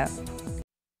Antonio.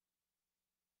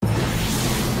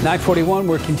 9:41,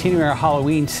 we're continuing our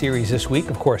Halloween series this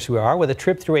week. Of course we are, with a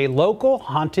trip through a local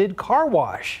haunted car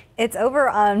wash. It's over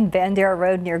on Bandera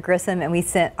Road near Grissom, and we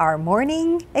sent our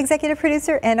morning executive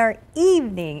producer and our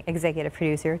evening executive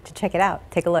producer to check it out.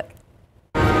 Take a look.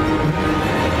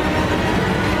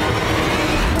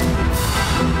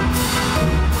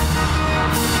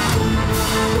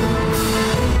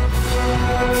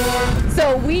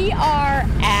 So we are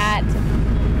at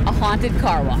a haunted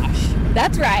car wash.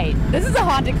 That's right. This is a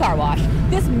haunted car wash.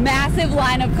 This massive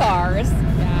line of cars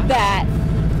that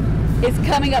is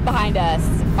coming up behind us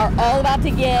are all about to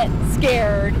get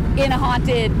scared in a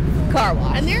haunted car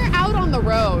wash. And they're out on the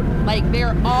road. Like,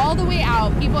 they're all the way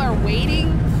out. People are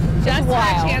waiting just for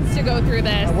a chance to go through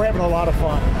this. We're having a lot of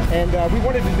fun. And we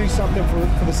wanted to do something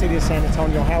for the city of San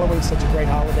Antonio. Halloween's such a great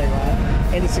holiday, right?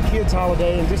 And it's a kids'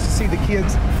 holiday, and just to see the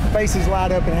kids' faces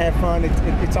light up and have fun,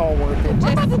 it's all worth it.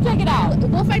 We're about to check it out.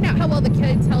 We'll find out how well the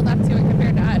kids held up to it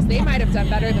compared to us. They might have done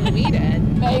better than we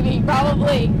did. Maybe,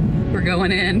 probably. We're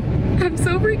going in. I'm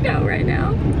so freaked out right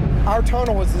now. Our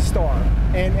tunnel is the star,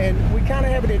 and we kind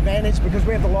of have an advantage because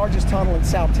we have the largest tunnel in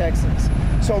South Texas.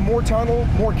 So more tunnel,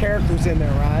 more characters in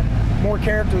there, right? More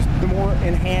characters, the more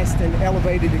enhanced and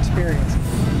elevated experience.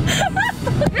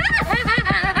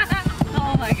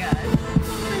 Oh my God.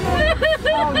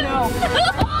 Oh no.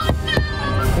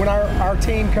 When our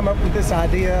team come up with this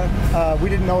idea, we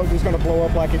didn't know it was going to blow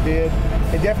up like it did.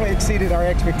 It definitely exceeded our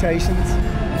expectations.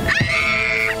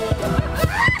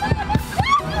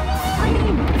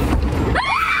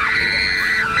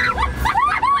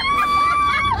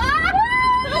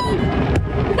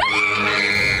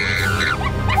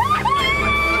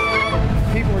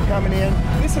 People are coming in.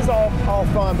 This is all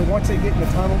fun, but once they get in the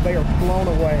tunnel, they are blown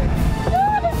away.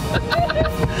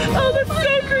 Oh, that's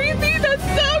so creepy. That's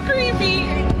so creepy.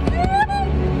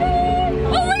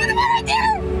 Oh, look at him right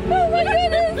there. Oh my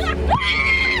goodness.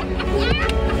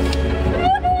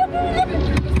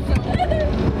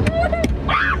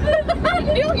 I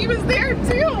knew he was there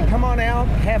too. Come on out,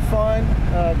 have fun,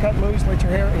 cut loose, let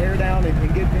your hair down,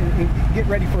 and get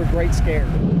ready for a great scare.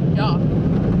 Yeah.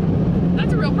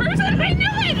 That's a real person. I knew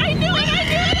it. I knew it. I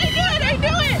knew it. I knew it. I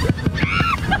knew it.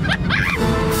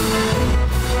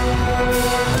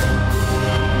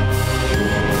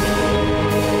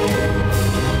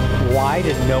 Why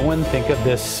did no one think of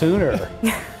this sooner?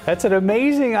 That's an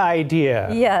amazing idea.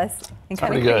 Yes. And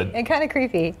kind of good. And kind of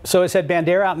creepy. So it's at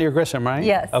Bandera out near Grissom, right?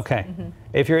 Yes. Okay.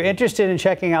 If you're interested in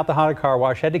checking out the haunted car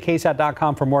wash, head to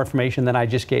KSAT.com for more information than I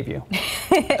just gave you.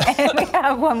 And we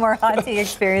have one more haunting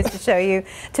experience to show you.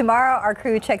 Tomorrow, our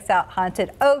crew checks out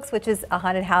Haunted Oaks, which is a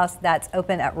haunted house that's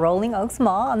open at Rolling Oaks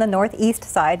Mall on the northeast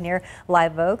side near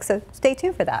Live Oak. So stay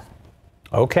tuned for that.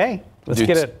 Okay. Let's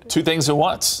get it. Two things at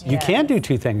once. You can do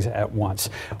two things at once.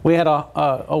 We had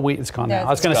oh wait, it's gone now. I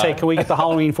was going to say, can we get the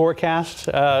Halloween forecast,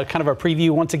 kind of a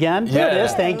preview once again? Yeah. There it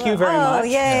is. Thank you very much.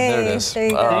 Yay. Yeah, there it is. There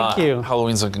you go. Thank you.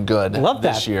 Halloween's looking good. Love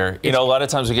that. This year. You know, a lot of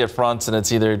times we get fronts and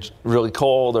it's either really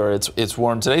cold or it's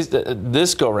warm.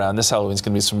 This go around, this Halloween's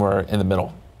going to be somewhere in the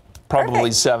middle. Probably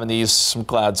 70s, some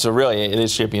clouds. So really, it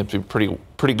is shaping up to be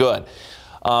pretty good.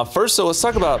 First, so let's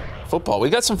talk about football. We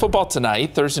got some football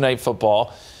tonight, Thursday night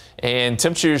football. And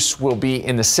temperatures will be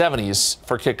in the 70s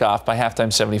for kickoff, by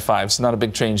halftime 75. So not a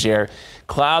big change there.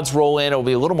 Clouds roll in. It will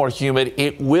be a little more humid.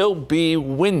 It will be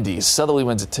windy. Southerly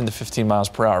winds at 10 to 15 miles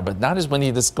per hour, but not as windy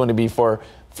as it's going to be for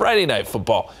Friday night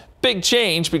football. Big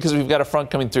change because we've got a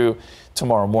front coming through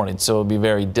tomorrow morning. So it'll be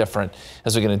very different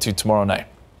as we get into tomorrow night.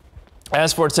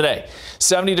 As for today,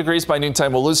 70 degrees by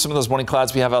noontime. We'll lose some of those morning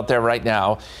clouds we have out there right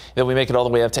now. Then we make it all the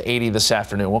way up to 80 this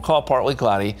afternoon. We'll call it partly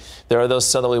cloudy. There are those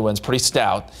southerly winds, pretty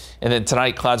stout. And then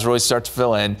tonight, clouds really start to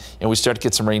fill in, and we start to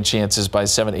get some rain chances by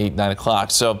 7, 8, 9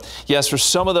 o'clock. So, yes, for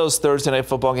some of those Thursday night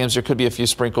football games, there could be a few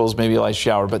sprinkles, maybe a light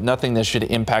shower, but nothing that should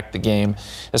impact the game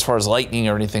as far as lightning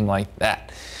or anything like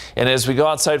that. And as we go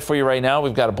outside for you right now,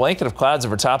 we've got a blanket of clouds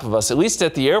over top of us, at least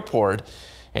at the airport.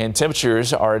 And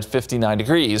temperatures are at 59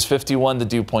 degrees, 51 the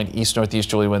dew point,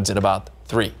 east-northeasterly winds at about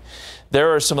 3.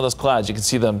 There are some of those clouds. You can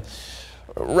see them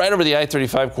right over the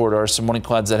I-35 corridor, some morning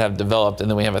clouds that have developed.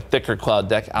 And then we have a thicker cloud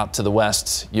deck out to the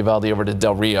west, Uvalde over to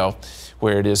Del Rio,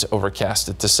 where it is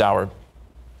overcasted to sour.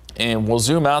 And we'll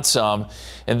zoom out some.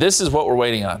 And this is what we're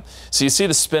waiting on. So you see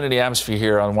the spin in the atmosphere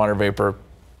here on water vapor.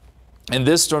 And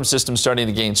this storm system is starting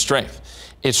to gain strength.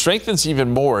 It strengthens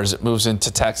even more as it moves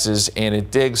into Texas, and it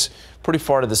digs pretty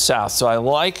far to the south. So I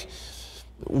like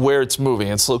where it's moving.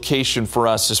 Its location for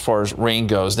us as far as rain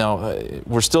goes. Now,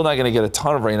 we're still not going to get a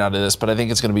ton of rain out of this, but I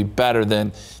think it's going to be better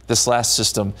than this last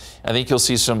system. I think you'll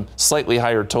see some slightly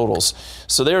higher totals.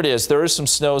 So there it is. There is some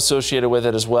snow associated with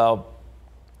it as well.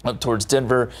 Up towards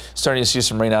Denver, starting to see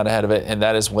some rain out ahead of it, and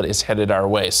that is what is headed our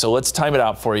way. So let's time it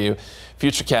out for you.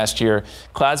 Futurecast here.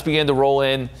 Clouds begin to roll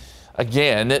in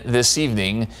again this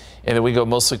evening, and then we go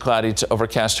mostly cloudy to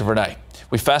overcast overnight.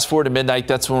 We fast forward to midnight.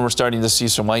 That's when we're starting to see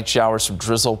some light showers, some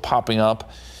drizzle popping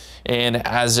up. And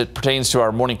as it pertains to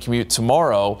our morning commute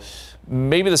tomorrow,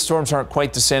 maybe the storms aren't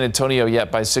quite to San Antonio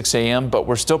yet by 6 a.m., but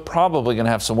we're still probably going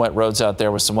to have some wet roads out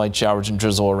there with some light showers and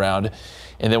drizzle around.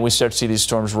 And then we start to see these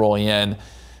storms rolling in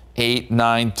 8,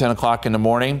 9, 10 o'clock in the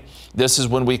morning. This is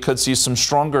when we could see some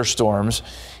stronger storms.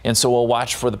 And so we'll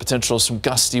watch for the potential of some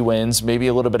gusty winds, maybe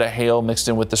a little bit of hail mixed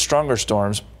in with the stronger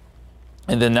storms.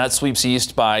 And then that sweeps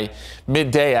east by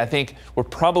midday. I think we're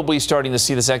probably starting to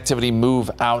see this activity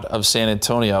move out of San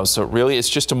Antonio. So really, it's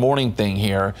just a morning thing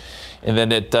here. And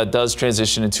then it does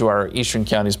transition into our eastern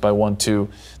counties by 1, 2,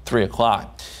 3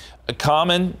 o'clock. A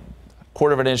common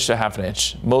 1/4 of an inch to 1/2 an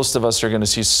inch. Most of us are going to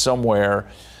see somewhere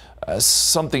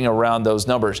something around those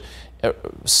numbers.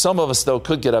 Some of us, though,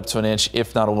 could get up to an inch,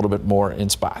 if not a little bit more in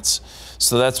spots.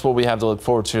 So that's what we have to look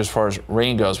forward to as far as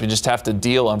rain goes. We just have to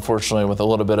deal, unfortunately, with a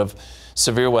little bit of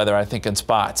severe weather, I think, in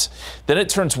spots. Then it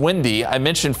turns windy. I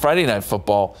mentioned Friday night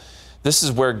football. This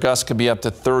is where gusts could be up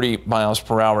to 30 miles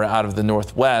per hour out of the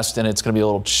northwest, and it's going to be a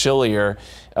little chillier.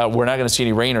 We're not going to see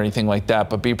any rain or anything like that,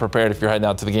 but be prepared if you're heading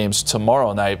out to the games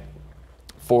tomorrow night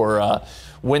for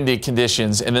windy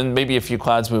conditions, and then maybe a few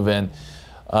clouds move in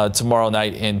tomorrow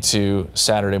night into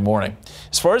Saturday morning.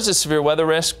 As far as the severe weather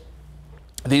risk,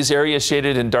 these areas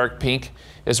shaded in dark pink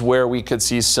is where we could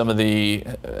see some of the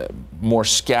more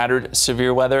scattered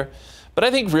severe weather. But I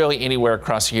think really anywhere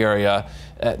across the area,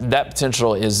 that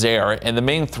potential is there. And the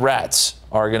main threats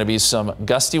are going to be some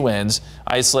gusty winds,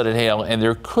 isolated hail, and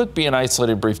there could be an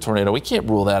isolated brief tornado. We can't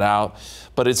rule that out,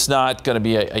 but it's not going to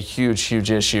be a huge,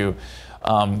 huge issue.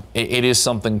 It is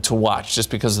something to watch just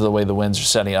because of the way the winds are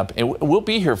setting up. And we'll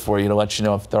be here for you to let you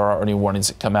know if there are any warnings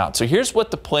that come out. So here's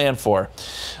what to plan for.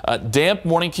 Damp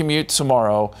morning commute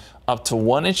tomorrow, up to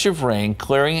 1 inch of rain,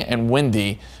 clearing and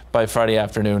windy by Friday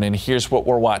afternoon. And here's what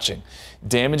we're watching.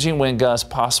 Damaging wind gusts,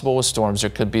 possible with storms. There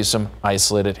could be some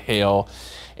isolated hail.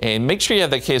 And make sure you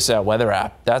have the KSAT weather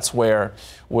app. That's where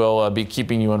we'll be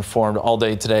keeping you informed all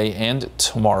day today and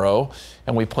tomorrow.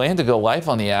 And we plan to go live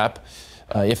on the app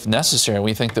if necessary.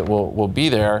 We think that we'll be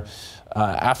there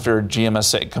after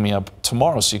GMSA coming up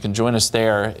tomorrow, so you can join us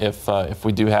there if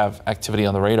we do have activity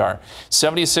on the radar.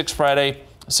 76 Friday,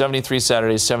 73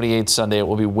 Saturday, 78 Sunday. It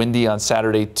will be windy on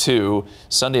Saturday too.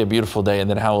 Sunday, a beautiful day. And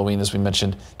then Halloween, as we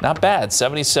mentioned, not bad.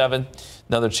 77.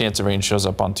 Another chance of rain shows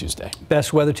up on Tuesday.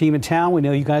 Best weather team in town. We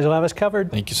know you guys will have us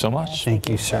covered. Thank you so much. Thank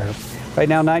you, sir. Right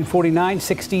now, 9:49,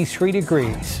 63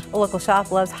 degrees. A local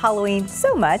shop loves Halloween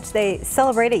so much they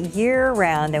celebrate it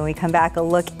year-round. And we come back a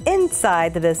look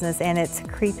inside the business and its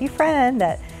creepy friend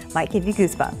that might give you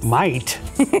goosebumps. Might.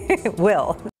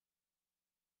 Will.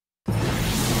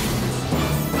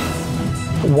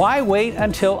 Why wait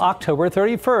until October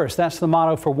 31st? That's the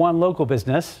motto for one local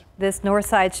business. This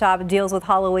Northside shop deals with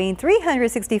Halloween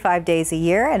 365 days a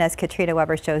year, and as Katrina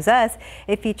Weber shows us,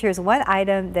 it features one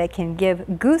item that can give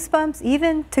goosebumps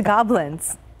even to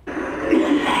goblins.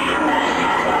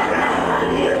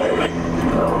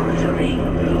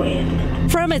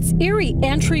 From its eerie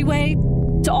entryway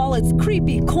to all its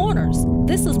creepy corners,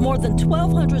 this is more than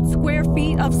 1,200 square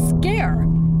feet of scare.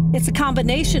 It's a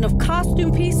combination of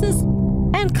costume pieces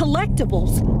and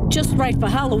collectibles, just right for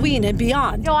Halloween and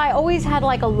beyond. You know, I always had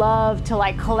like a love to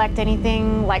like collect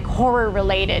anything like horror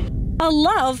related. A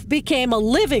love became a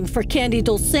living for Candy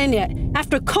Dulcinea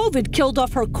after COVID killed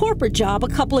off her corporate job a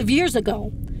couple of years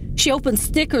ago. She opened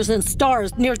stickers and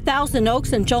stars near Thousand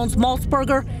Oaks and Jones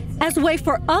Maltsberger as a way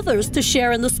for others to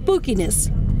share in the spookiness.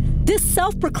 This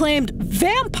self-proclaimed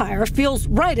vampire feels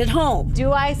right at home.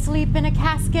 Do I sleep in a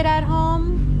casket at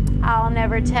home? I'll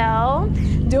never tell.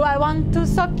 Do I want to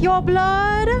suck your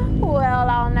blood? Well,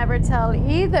 I'll never tell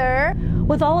either.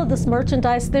 With all of this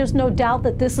merchandise, there's no doubt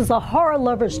that this is a horror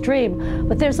lover's dream.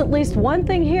 But there's at least one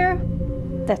thing here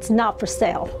that's not for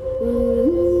sale.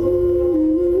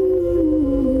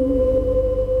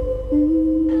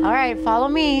 All right, follow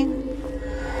me.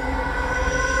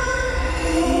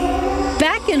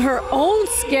 Back in her own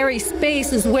scary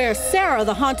space is where Sarah,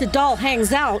 the haunted doll,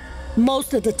 hangs out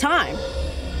most of the time.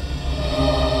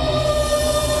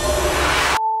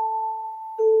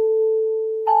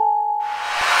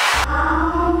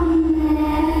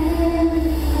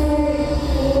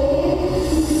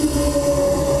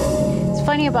 It's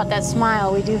funny about that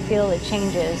smile, we do feel it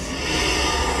changes.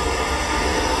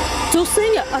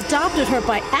 Dulcinea adopted her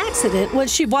by accident when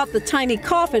she bought the tiny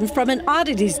coffin from an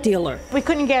oddities dealer. We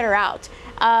couldn't get her out.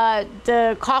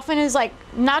 The coffin is like,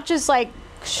 not just like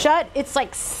shut, it's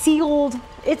like sealed.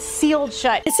 It's sealed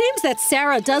shut. It seems that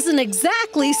Sarah doesn't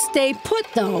exactly stay put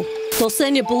though.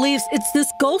 Dulcinea believes it's this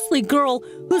ghostly girl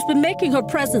who's been making her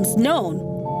presence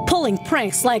known, pulling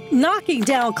pranks like knocking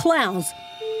down clowns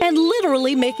and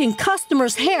literally making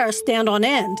customers' hair stand on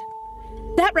end.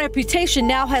 That reputation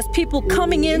now has people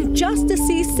coming in just to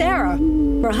see Sarah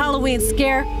for a Halloween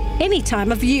scare any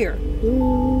time of year.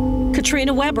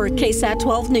 Katrina Weber, KSAT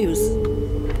 12 News.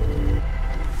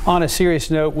 On a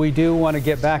serious note, we do want to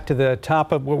get back to the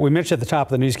top of what we mentioned at the top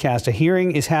of the newscast. A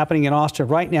hearing is happening in Austin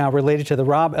right now related to the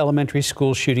Robb Elementary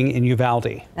School shooting in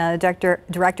Uvalde. Now, the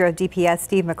director of DPS,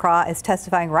 Steve McCraw, is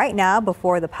testifying right now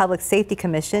before the Public Safety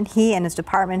Commission. He and his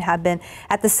department have been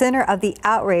at the center of the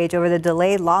outrage over the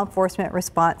delayed law enforcement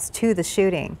response to the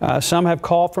shooting. Some have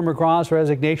called for McCraw's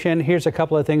resignation. Here's a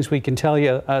couple of things we can tell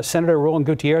you. Senator Roland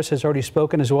Gutierrez has already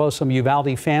spoken, as well as some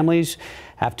Uvalde families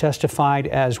have testified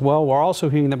as well. We're also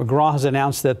hearing that McGraw has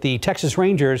announced that the Texas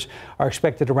Rangers are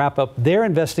expected to wrap up their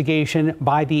investigation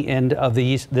by the end of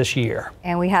this year.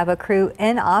 And we have a crew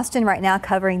in Austin right now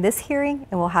covering this hearing,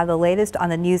 and we'll have the latest on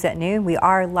the news at noon. We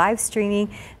are live streaming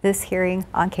this hearing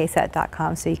on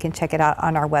KSAT.com, so you can check it out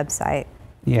on our website.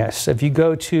 Yes, if you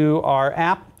go to our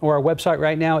app or our website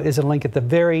right now, is a link at the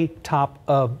very top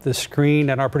of the screen.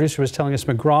 And our producer was telling us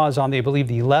McGraw is on, I believe,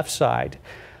 the left side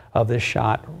of this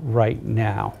shot right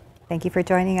now. Thank you for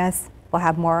joining us. We'll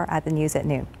have more at the news at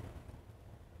noon.